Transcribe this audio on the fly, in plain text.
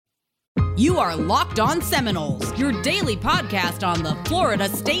You are Locked On Seminoles, your daily podcast on the Florida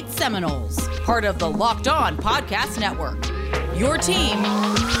State Seminoles, part of the Locked On Podcast Network. Your team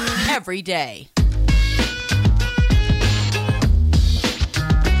every day.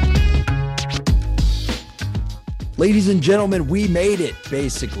 Ladies and gentlemen, we made it,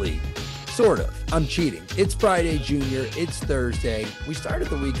 basically. Sort of. I'm cheating. It's Friday, Junior. It's Thursday. We started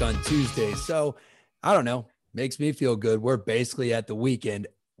the week on Tuesday, so I don't know. Makes me feel good. We're basically at the weekend.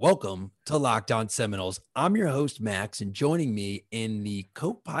 Welcome to Locked On Seminoles. I'm your host, Max, and joining me in the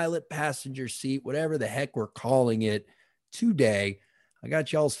co-pilot passenger seat, whatever the heck we're calling it today, I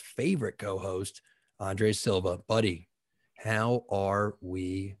got y'all's favorite co-host, Andre Silva. Buddy, how are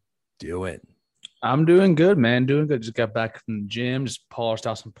we doing? I'm doing good, man. Doing good. Just got back from the gym, just polished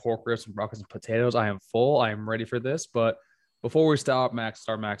out some pork ribs, some broccoli, and potatoes. I am full. I am ready for this. But before we start, Max,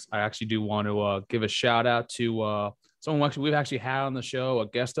 I actually do want to give a shout out to someone we've actually had on the show, a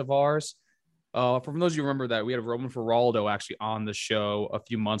guest of ours. For those of you who remember that we had Roman Feraldo actually on the show a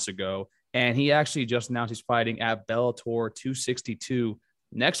few months ago, and he actually just announced he's fighting at Bellator 262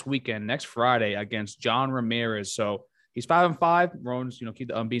 next weekend, next Friday against John Ramirez. So he's 5-5. Roman's, keep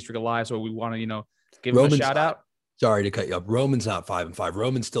the unbeaten streak alive. So we want to, give him a shout out. Sorry to cut you up. Roman's not 5-5.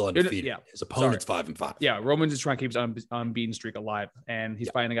 Roman's still undefeated. Yeah. His opponent's 5-5. Yeah, Roman's just trying to keep his unbeaten streak alive, and he's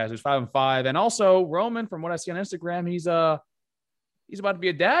fighting the guys who's 5-5. And also, Roman, from what I see on Instagram, he's about to be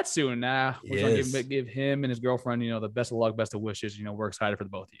a dad soon. We're trying to give him and his girlfriend, the best of luck, best of wishes. We're excited for the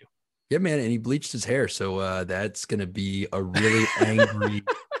both of you. Yeah, man, and he bleached his hair, so that's gonna be a really angry,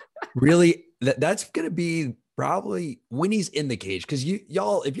 that's gonna be probably when he's in the cage, because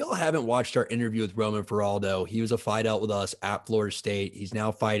if y'all haven't watched our interview with Roman Feraldo, he was a fight out with us at Florida State. He's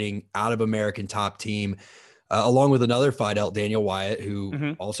now fighting out of American Top Team, along with another fight out, Daniel Wyatt,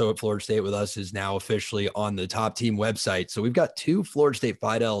 who also at Florida State with us is now officially on the Top Team website. So we've got two Florida State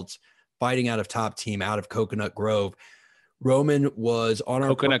fight outs fighting out of Top Team out of Coconut Grove. Roman was on our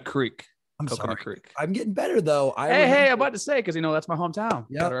Coconut Creek. Coconut Creek. I'm getting better though. Hey, I'm about to say, because that's my hometown.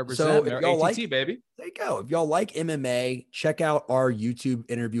 Yeah, represent. So if y'all ATT, baby. There you go. If y'all like MMA, check out our YouTube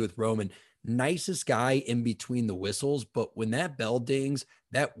interview with Roman. Nicest guy in between the whistles, but when that bell dings,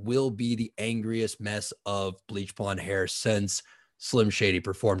 that will be the angriest mess of bleach blonde hair since Slim Shady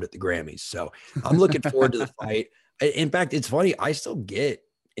performed at the Grammys. So I'm looking forward to the fight. In fact, it's funny. I still get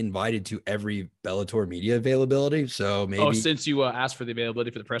invited to every Bellator media availability. So maybe since you asked for the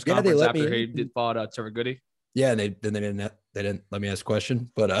availability for the press conference after he did fought Trevor Goody. Yeah, and they didn't let me ask a question.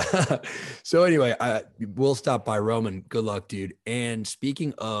 But so anyway, we'll stop by. Roman, good luck, dude. And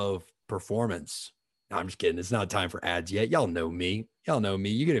speaking of performance, no, I'm just kidding. It's not time for ads yet. Y'all know me.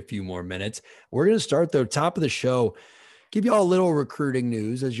 You get a few more minutes. We're gonna start though. Top of the show, give y'all a little recruiting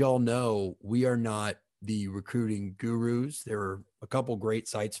news. As y'all know, we are not the recruiting gurus. There are a couple great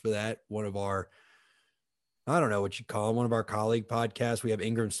sites for that. One of our, I don't know what you call them, one of our colleague podcasts. We have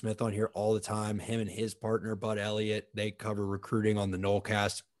Ingram Smith on here all the time. Him and his partner, Bud Elliott, they cover recruiting on the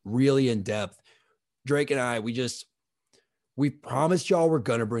Nolecast really in depth. Drake and I, we promised y'all we're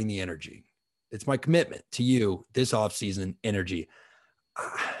going to bring the energy. It's my commitment to you this offseason, energy.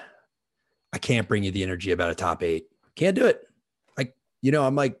 I can't bring you the energy about a top 8. Can't do it.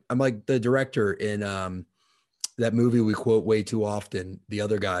 I'm like the director in that movie we quote way too often, The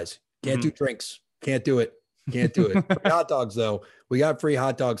Other Guys. Can't do drinks. Can't do it. Free hot dogs, though. We got free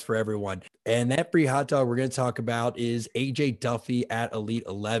hot dogs for everyone. And that free hot dog we're going to talk about is AJ Duffy at Elite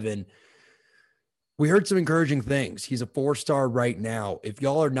 11. We heard some encouraging things. He's a 4-star right now. If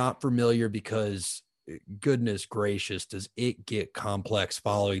y'all are not familiar, because goodness gracious, does it get complex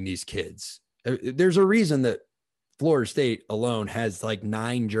following these kids. There's a reason that Florida State alone has like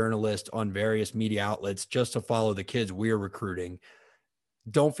 9 journalists on various media outlets just to follow the kids we're recruiting.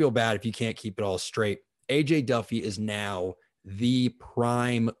 Don't feel bad if you can't keep it all straight. AJ Duffy is now the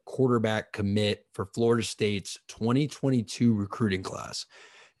prime quarterback commit for Florida State's 2022 recruiting class.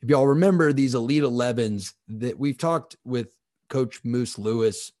 If y'all remember these Elite 11s that we've talked with Coach Moose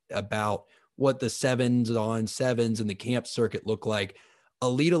Lewis about what the 7s on 7s and the camp circuit look like.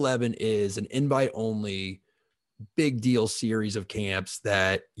 Elite 11 is an invite only big deal series of camps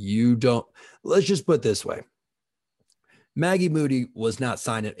that let's just put it this way. Maggie Moody was not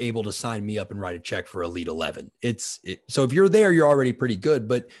able to sign me up and write a check for Elite 11. So if you're there, you're already pretty good.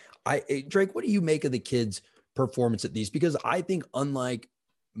 But Drake, what do you make of the kids' performance at these? Because I think unlike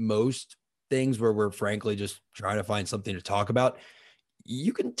most things where we're frankly just trying to find something to talk about,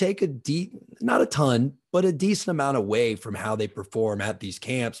 you can take not a ton, but a decent amount away from how they perform at these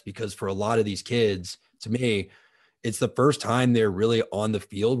camps. Because for a lot of these kids, to me, it's the first time they're really on the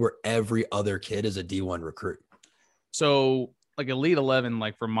field where every other kid is a D1 recruit. So like Elite 11,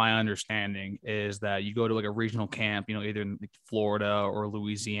 like from my understanding, is that you go to like a regional camp, you know, either in Florida or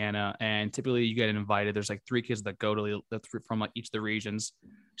Louisiana, and typically you get invited. There's like 3 kids that go to from like each of the regions.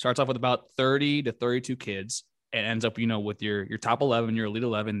 Starts off with about 30 to 32 kids, and ends up, you know, with your top 11, your Elite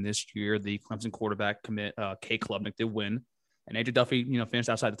 11 this year. The Clemson quarterback commit K Klubnik did win, and AJ Duffy, you know, finished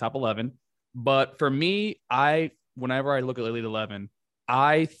outside the top 11. But for me, whenever I look at Elite 11,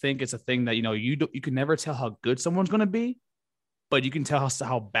 I think it's a thing that, you know, you can never tell how good someone's going to be, but you can tell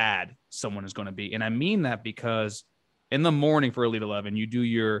how bad someone is going to be. And I mean that because in the morning for Elite 11, you do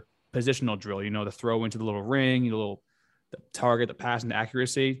your positional drill, you know, the throw into the little ring, the target, the pass and the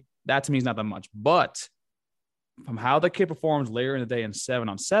accuracy. That to me is not that much. But from how the kid performs later in the day in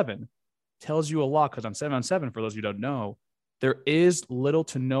 7-on-7 tells you a lot, because on 7-on-7, for those of you who don't know, there is little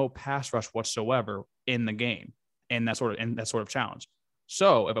to no pass rush whatsoever in the game in that sort of challenge.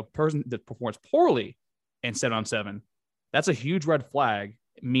 So if a person that performs poorly in 7-on-7, that's a huge red flag,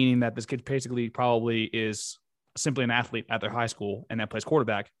 meaning that this kid basically probably is simply an athlete at their high school and then plays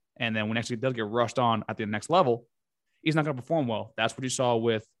quarterback. And then when actually does get rushed on at the next level, he's not going to perform well. That's what you saw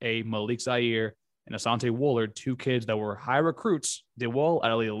with a Malik Zaire and Asante Woolard, 2 kids that were high recruits, did well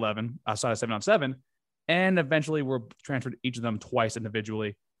at Elite 11 outside of 7-on-7, and eventually were transferred each of them twice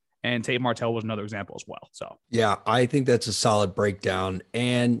individually. And Tate Martell was another example as well. So, yeah, I think that's a solid breakdown.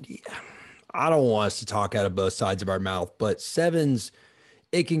 And I don't want us to talk out of both sides of our mouth, but 7s,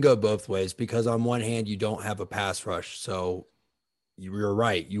 it can go both ways, because on one hand, you don't have a pass rush. So you're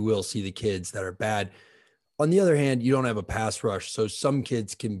right. You will see the kids that are bad. On the other hand, you don't have a pass rush. So some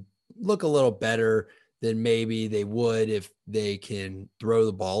kids can look a little better than maybe they would if they can throw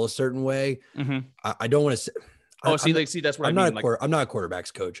the ball a certain way. Mm-hmm. I don't want to say, that's what I'm I mean. I'm not a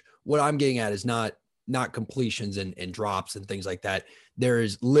quarterback's coach. What I'm getting at is not completions and drops and things like that. There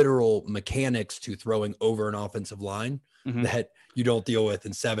is literal mechanics to throwing over an offensive line that you don't deal with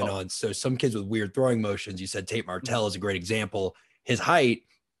in 7-on. So some kids with weird throwing motions, you said Tate Martell is a great example. His height,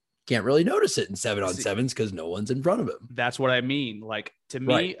 can't really notice it in 7-on-7s because no one's in front of him. That's what I mean. Like, to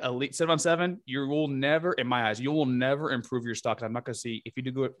me, Elite 7-on-7, you will never, in my eyes, you will never improve your stock. I'm not going to see if you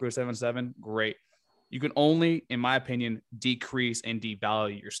do go 7-on-7, great. You can only, in my opinion, decrease and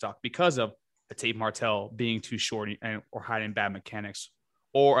devalue your stock because of a Tate Martell being too short or hiding bad mechanics,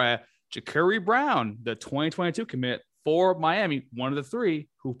 or a Ja'Carri Brown, the 2022 commit for Miami, one of the 3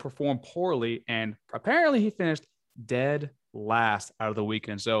 who performed poorly, and apparently he finished dead last out of the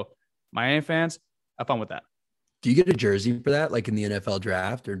weekend. So Miami fans, have fun with that. Do you get a jersey for that, like in the NFL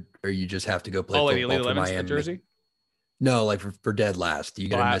draft, or you just have to go play football for Miami? Jersey? No, like for dead last. Do you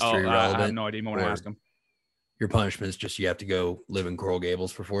get a mystery relevant? I have no idea. I want to ask him. Your punishment is just you have to go live in Coral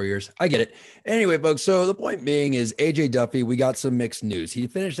Gables for 4 years. I get it. Anyway, folks, so the point being is AJ Duffy, we got some mixed news. He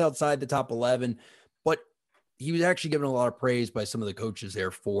finished outside the top 11, but he was actually given a lot of praise by some of the coaches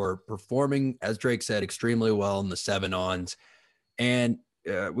there for performing, as Drake said, extremely well in the 7-ons. And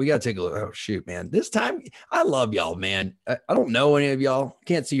we got to take a look. Oh, shoot, man. This time, I love y'all, man. I don't know any of y'all.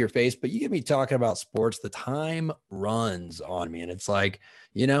 Can't see your face, but you get me talking about sports. The time runs on me. And it's like,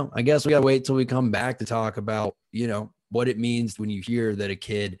 you know, I guess we got to wait till we come back to talk about, you know, what it means when you hear that a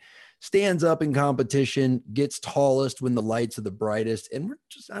kid stands up in competition, gets tallest when the lights are the brightest. And we're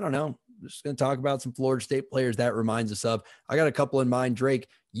just, I don't know, just going to talk about some Florida State players that reminds us of. I got a couple in mind. Drake,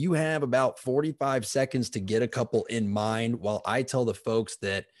 you have about 45 seconds to get a couple in mind while I tell the folks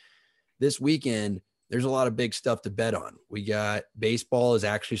that this weekend, there's a lot of big stuff to bet on. We got baseball is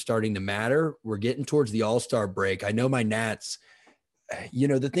actually starting to matter. We're getting towards the All-Star break. I know my Nats, you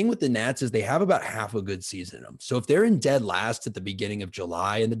know, the thing with the Nats is they have about half a good season in them. So if they're in dead last at the beginning of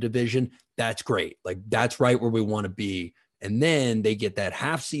July in the division, that's great. Like, that's right where we want to be. And then they get that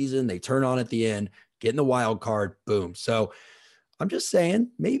half season, they turn on at the end, get in the wild card, boom. So I'm just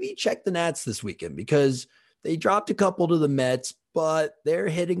saying, maybe check the Nats this weekend because they dropped a couple to the Mets, but their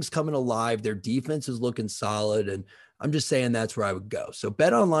hitting's coming alive. Their defense is looking solid. And I'm just saying that's where I would go. So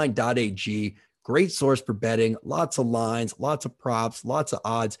betonline.ag, great source for betting, lots of lines, lots of props, lots of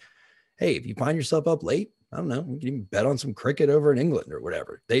odds. Hey, if you find yourself up late, I don't know, you can even bet on some cricket over in England or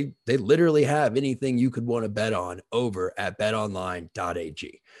whatever. They literally have anything you could want to bet on over at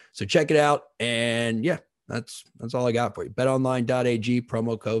betonline.ag. So check it out. And yeah, that's all I got for you. betonline.ag,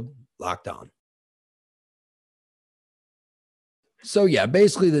 promo code locked on. So yeah,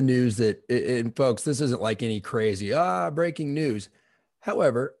 basically the news that, and folks, this isn't like any crazy, breaking news.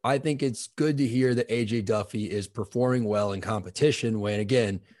 However, I think it's good to hear that AJ Duffy is performing well in competition when,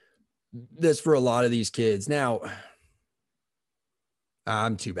 again, this for a lot of these kids. Now,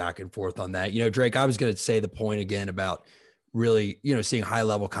 I'm too back and forth on that. You know, Drake, I was going to say the point again about really, you know, seeing high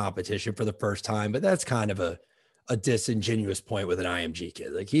level competition for the first time, but that's kind of a a disingenuous point with an IMG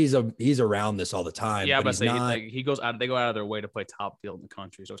kid. Like he's around this all the time. Yeah, but but he's not. like he goes out. They go out of their way to play top field in the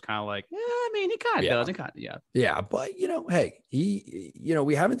country. So it's kind of like, yeah, I mean, he kind of does. He kind of, yeah. Yeah, but hey,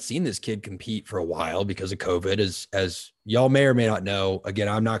 we haven't seen this kid compete for a while because of COVID. As y'all may or may not know. Again,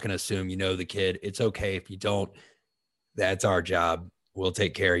 I'm not going to assume you know the kid. It's okay if you don't. That's our job. We'll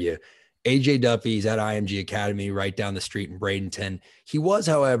take care of you. AJ Duffy's at IMG Academy right down the street in Bradenton. He was,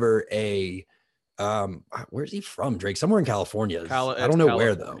 however, where's he from, Drake? Somewhere in California. I don't know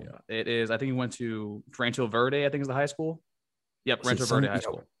where though. It is. I think he went to Rancho Verde, I think is the high school. Yep, Rancho Verde High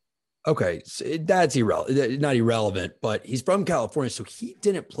School. Okay, so that's not irrelevant, but he's from California, so he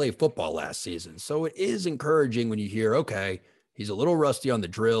didn't play football last season. So it is encouraging when you hear, okay, he's a little rusty on the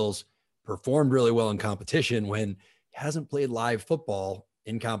drills, performed really well in competition when he hasn't played live football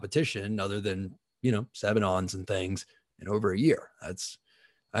in competition other than, 7-ons and things in over a year.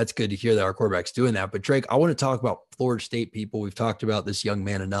 That's good to hear that our quarterback's doing that. But Drake, I want to talk about Florida State people. We've talked about this young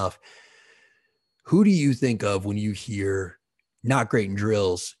man enough. Who do you think of when you hear not great in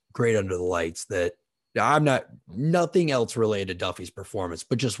drills, great under the lights? That nothing else related to Duffy's performance,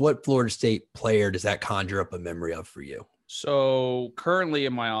 but just what Florida State player does that conjure up a memory of for you? So currently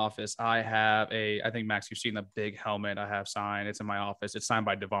in my office, I have I think Max, you've seen the big helmet I have signed. It's in my office. It's signed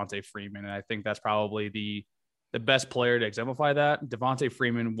by Devontae Freeman. And I think that's probably the best player to exemplify that. Devontae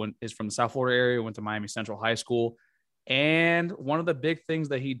Freeman is from the South Florida area, went to Miami Central High School. And one of the big things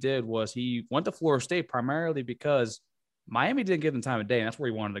that he did was he went to Florida State primarily because Miami didn't give him time of day, and that's where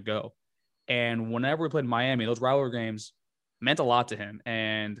he wanted to go. And whenever we played Miami, those rivalry games meant a lot to him.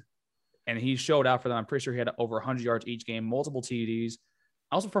 And he showed out for them. I'm pretty sure he had over 100 yards each game, multiple TDs.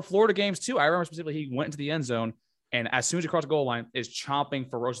 Also for Florida games too, I remember specifically he went into the end zone, and as soon as he crossed the goal line, is chomping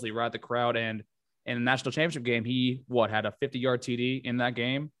ferociously right at the crowd. And in the national championship game, he had a 50-yard TD in that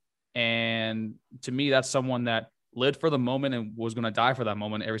game. And to me, that's someone that lived for the moment and was going to die for that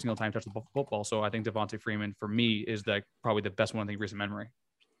moment every single time he touched the football. So I think Devontae Freeman, for me, is probably the best one in recent memory.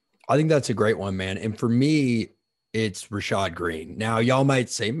 I think that's a great one, man. And for me, it's Rashad Green. Now, y'all might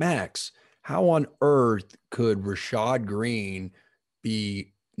say, Max, how on earth could Rashad Green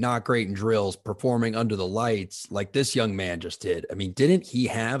be not great in drills, performing under the lights like this young man just did? I mean, didn't he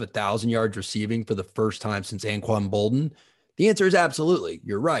have 1,000 yards receiving for the first time since Anquan Bolden? The answer is absolutely.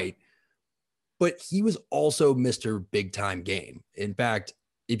 You're right. But he was also Mr. Big Time Game. In fact,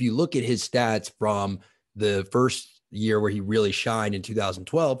 if you look at his stats from the first year where he really shined in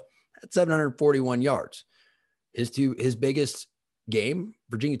 2012, at 741 yards. His biggest game,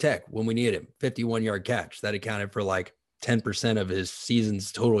 Virginia Tech, when we needed him, 51-yard catch. That accounted for like 10% of his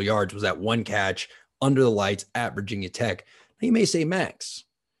season's total yards, was that one catch under the lights at Virginia Tech. Now, you may say, Max,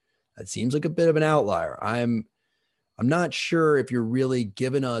 that seems like a bit of an outlier. I'm not sure if you're really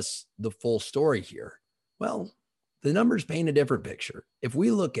giving us the full story here. Well, the numbers paint a different picture. If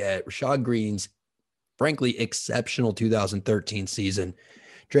we look at Rashad Green's, frankly, exceptional 2013 season,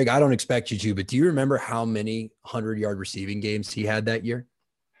 Drake, I don't expect you to, but do you remember how many 100-yard receiving games he had that year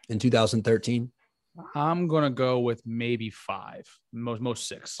in 2013? I'm going to go with maybe 5, most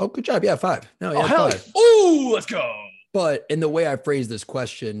 6. Oh, good job. Yeah, 5. No, yeah, hell 5. Ooh, let's go. But in the way I phrase this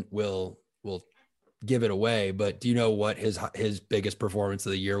question will give it away, but do you know what his biggest performance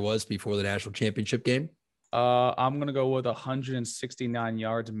of the year was before the national championship game? I'm going to go with 169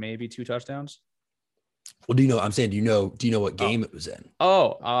 yards, maybe 2 touchdowns. Well, do you know what game it was in?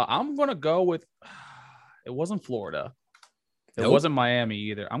 I'm going to go with, it wasn't Florida. It wasn't Miami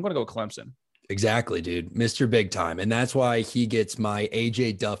either. I'm going to go with Clemson. Exactly, dude. Mr. Big Time. And that's why he gets my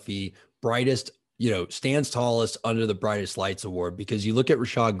AJ Duffy brightest, stands tallest under the brightest lights award, because you look at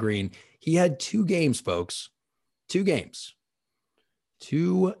Rashad Green, he had 2 games, folks, 2 games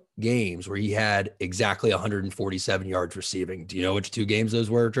where he had exactly 147 yards receiving. Do you know which 2 games those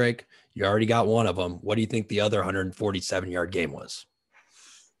were, Drake? You already got one of them. What do you think the other 147-yard game was?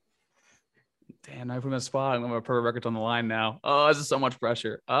 Damn, I put him in a spot. I'm going to put a record on the line now. Oh, this is so much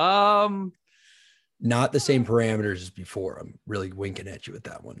pressure. Not the same parameters as before. I'm really winking at you with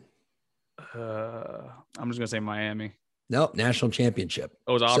that one. I'm just going to say Miami. Nope, national championship.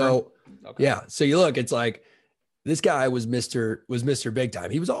 Oh, it was Auburn? So, okay. Yeah. So you look, it's like this guy was Mr. Big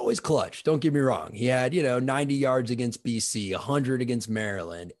Time. He was always clutch. Don't get me wrong. He had, 90 yards against BC, 100 against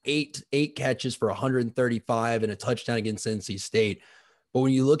Maryland, eight catches for 135 and a touchdown against NC State. But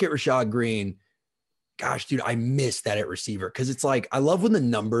when you look at Rashad Green, gosh, dude, I miss that at receiver, because it's like, I love when the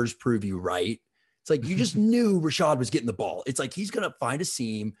numbers prove you right. It's like you just knew Rashad was getting the ball. It's like he's going to find a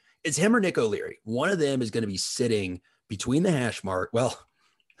seam. It's him or Nick O'Leary. One of them is going to be sitting between the hash mark. Well,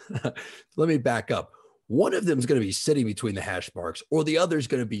 let me back up. one of them is going to be sitting between the hash marks, or the other is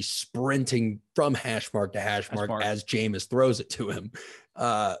going to be sprinting from hash mark to hash mark as Jameis throws it to him.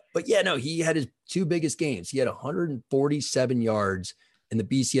 But yeah, no, he had his two biggest games. He had 147 yards in the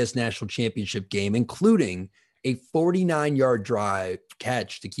BCS National Championship game, including a 49-yard drive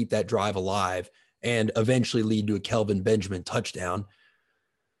catch to keep that drive alive and eventually lead to a Kelvin Benjamin touchdown.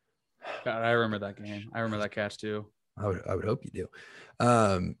 God, I remember that game. I remember that catch too. I would hope you do.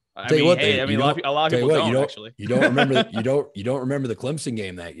 A lot of people don't actually. You don't remember you don't remember the Clemson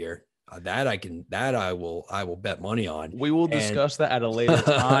game that year. I will bet money on. We will discuss that at a later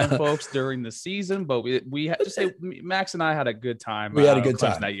time, folks, during the season. But we have to say, Max and I had a good time. We had a good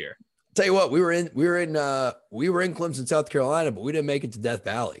time that year. Tell you what, we were in Clemson, South Carolina, but we didn't make it to Death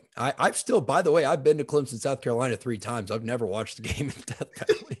Valley. I've still, by the way, I've been to Clemson, South Carolina 3 times. I've never watched the game in Death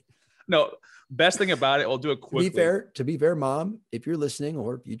Valley. No, best thing about it, I'll do it quickly. To be fair, Mom, if you're listening,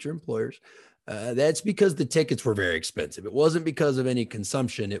 or future employers, that's because the tickets were very expensive. It wasn't because of any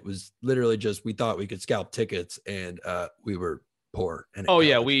consumption. It was literally just we thought we could scalp tickets, and we were poor. And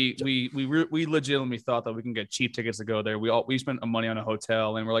we legitimately thought that we can get cheap tickets to go there. We spent money on a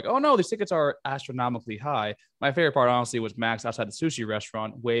hotel, and we're like, oh no, these tickets are astronomically high. My favorite part, honestly, was Max outside the sushi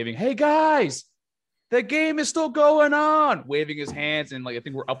restaurant waving, "Hey guys, the game is still going on," waving his hands, and like I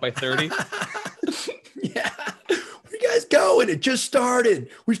think we're up by 30. Yeah. Where you guys going? It just started.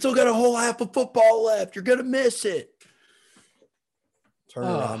 We still got a whole half of football left. You're gonna miss it. Turn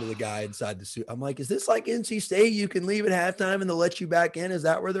around to the guy inside the suit. I'm like, is this like NC State? You can leave at halftime and they'll let you back in. Is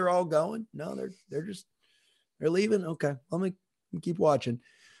that where they're all going? No, they're leaving. Okay. Let me keep watching.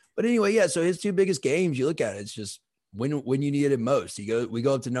 But anyway, yeah. So his two biggest games, you look at it, it's just when you need it most. We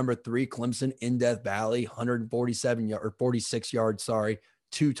go up to number 3, Clemson in Death Valley, 46 yards,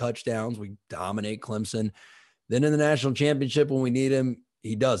 2 touchdowns. We dominate Clemson. Then in the national championship, when we need him,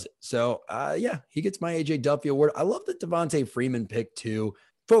 he does it. So, he gets my AJ Duffy award. I love the Devontae Freeman pick too.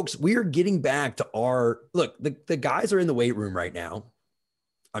 Folks, we are getting back to the guys are in the weight room right now.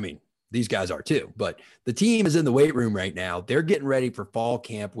 I mean, these guys are too, but the team is in the weight room right now. They're getting ready for fall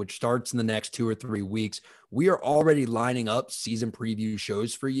camp, which starts in the next 2 or 3 weeks. We are already lining up season preview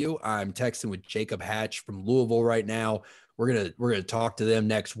shows for you. I'm texting with Jacob Hatch from Louisville right now. We're going to talk to them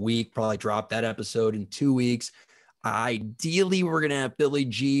next week, probably drop that episode in 2 weeks. Ideally, we're going to have Billy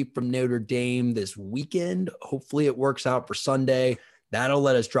G from Notre Dame this weekend. Hopefully it works out for Sunday. That'll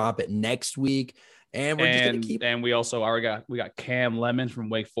let us drop it next week. And we're just going to keep. And we also got Cam Lemon from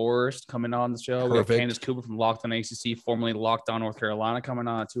Wake Forest coming on the show. Perfect. We got Candace Cooper from Locked On ACC, formerly Locked On North Carolina, coming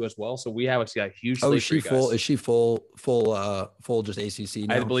on too as well. So we have actually a huge. Is she full? Is she full just ACC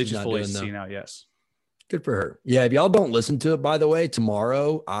now? I believe she's full ACC now. Yes. Good for her. Yeah. If y'all don't listen to it, by the way,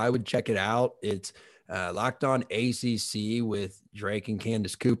 tomorrow I would check it out. It's Locked On ACC with Drake and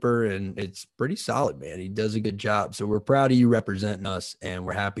Candace Cooper, and it's pretty solid, man. He does a good job. So we're proud of you representing us, and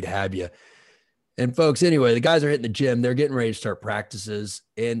we're happy to have you. And folks, anyway, the guys are hitting the gym. They're getting ready to start practices,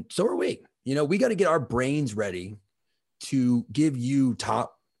 and so are we. We got to get our brains ready to give you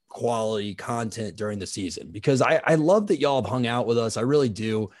top quality content during the season, because I love that y'all have hung out with us. I really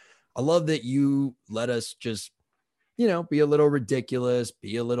do. I love that you let us just, be a little ridiculous,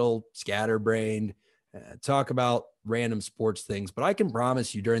 be a little scatterbrained, talk about random sports things. But I can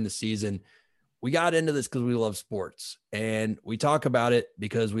promise you during the season, we got into this because we love sports, and we talk about it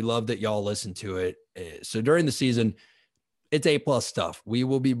because we love that y'all listen to it. So during the season, it's A+ stuff. We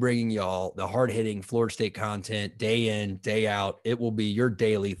will be bringing y'all the hard-hitting Florida State content day in, day out. It will be your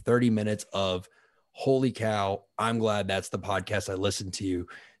daily 30 minutes of holy cow, I'm glad that's the podcast I listened to.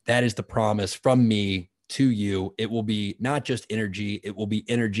 That is the promise from me to you. It will be not just energy. It will be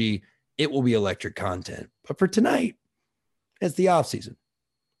energy. It will be electric content. But for tonight, it's the off season.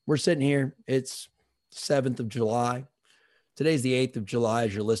 We're sitting here. It's 7th of July. Today's the 8th of July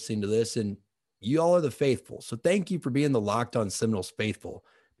as you're listening to this, and you all are the faithful. So thank you for being the Locked On Seminoles faithful.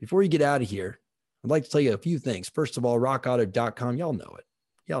 Before you get out of here, I'd like to tell you a few things. First of all, rockauto.com, y'all know it.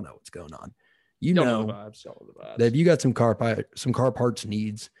 Y'all know what's going on. Y'all know the vibes. That if you got some car parts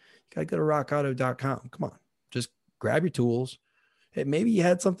needs, you got to go to rockauto.com. Come on, just grab your tools. Hey, maybe you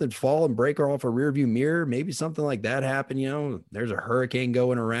had something fall and break off a rear view mirror. Maybe something like that happened. There's a hurricane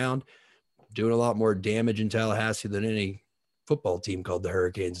going around, doing a lot more damage in Tallahassee than any football team called the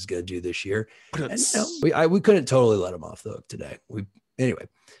Hurricanes is going to do this year. And, we couldn't totally let them off the hook today. Anyway.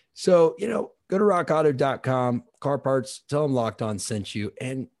 So, go to rockauto.com, car parts, tell them Locked On sent you.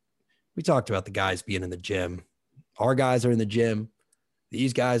 And we talked about the guys being in the gym. Our guys are in the gym.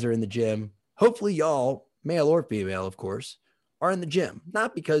 These guys are in the gym. Hopefully y'all, male or female, of course, are in the gym.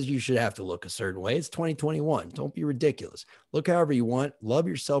 Not because you should have to look a certain way. It's 2021. Don't be ridiculous. Look however you want. Love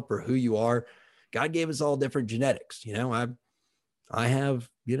yourself for who you are. God gave us all different genetics. You know, I have,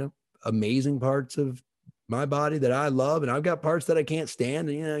 you know, amazing parts of my body that I love, and I've got parts that I can't stand.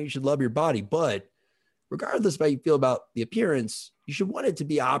 And, you know, you should love your body, but regardless of how you feel about the appearance, you should want it to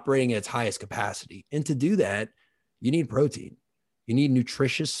be operating at its highest capacity. And to do that, you need protein. You need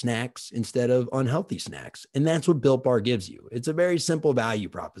nutritious snacks instead of unhealthy snacks. And that's what Built Bar gives you. It's a very simple value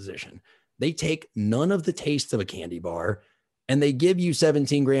proposition. They take none of the taste of a candy bar and they give you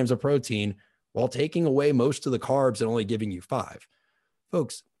 17 grams of protein while taking away most of the carbs and only giving you 5.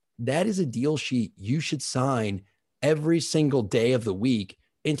 Folks, that is a deal sheet you should sign every single day of the week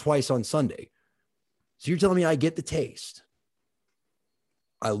and twice on Sunday. So you're telling me I get the taste,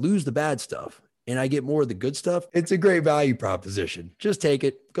 I lose the bad stuff, and I get more of the good stuff? It's a great value proposition. Just take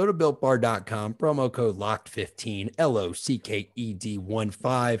it. Go to BuiltBar.com, promo code LOCKED15,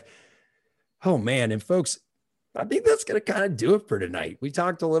 LOCKED15. Oh, man. And folks, I think that's going to kind of do it for tonight. We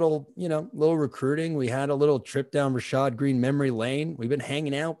talked a little, you know, little recruiting. We had a little trip down Rashad Green memory lane. We've been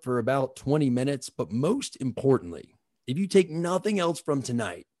hanging out for about 20 minutes. But most importantly, if you take nothing else from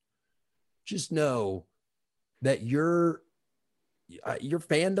tonight, just know that your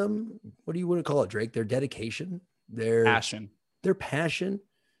fandom, what do you want to call it, Drake? Their dedication, their passion,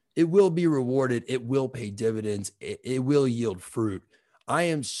 it will be rewarded. It will pay dividends. It will yield fruit. I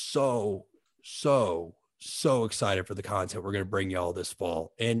am so excited for the content we're going to bring y'all this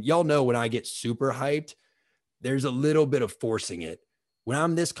fall. And y'all know when I get super hyped, there's a little bit of forcing it. When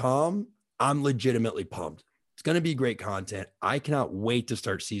I'm this calm, I'm legitimately pumped. It's going to be great content. I cannot wait to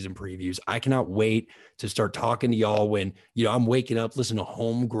start season previews. I cannot wait to start talking to y'all when, you know, I'm waking up, listening to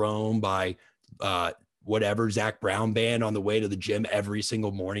Homegrown by whatever Zach Brown band on the way to the gym every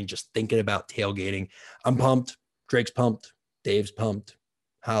single morning, just thinking about tailgating. I'm pumped. Drake's pumped. Dave's pumped.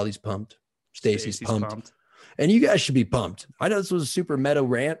 Holly's pumped. Stacy's pumped. And you guys should be pumped. I know this was a super meta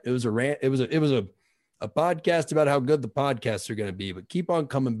rant. It was a rant. It was a podcast about how good the podcasts are going to be, but keep on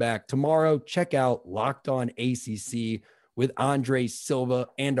coming back. Tomorrow, check out Locked On ACC with Andre Silva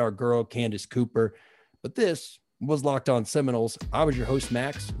and our girl, Candace Cooper. But this was Locked On Seminoles. I was your host,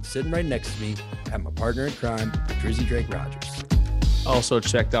 Max, and sitting right next to me, I have my partner in crime, Drizzy Drake Rogers. Also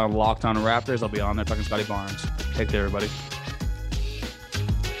check out Locked On Raptors. I'll be on there talking Scotty Barnes. Take care, everybody.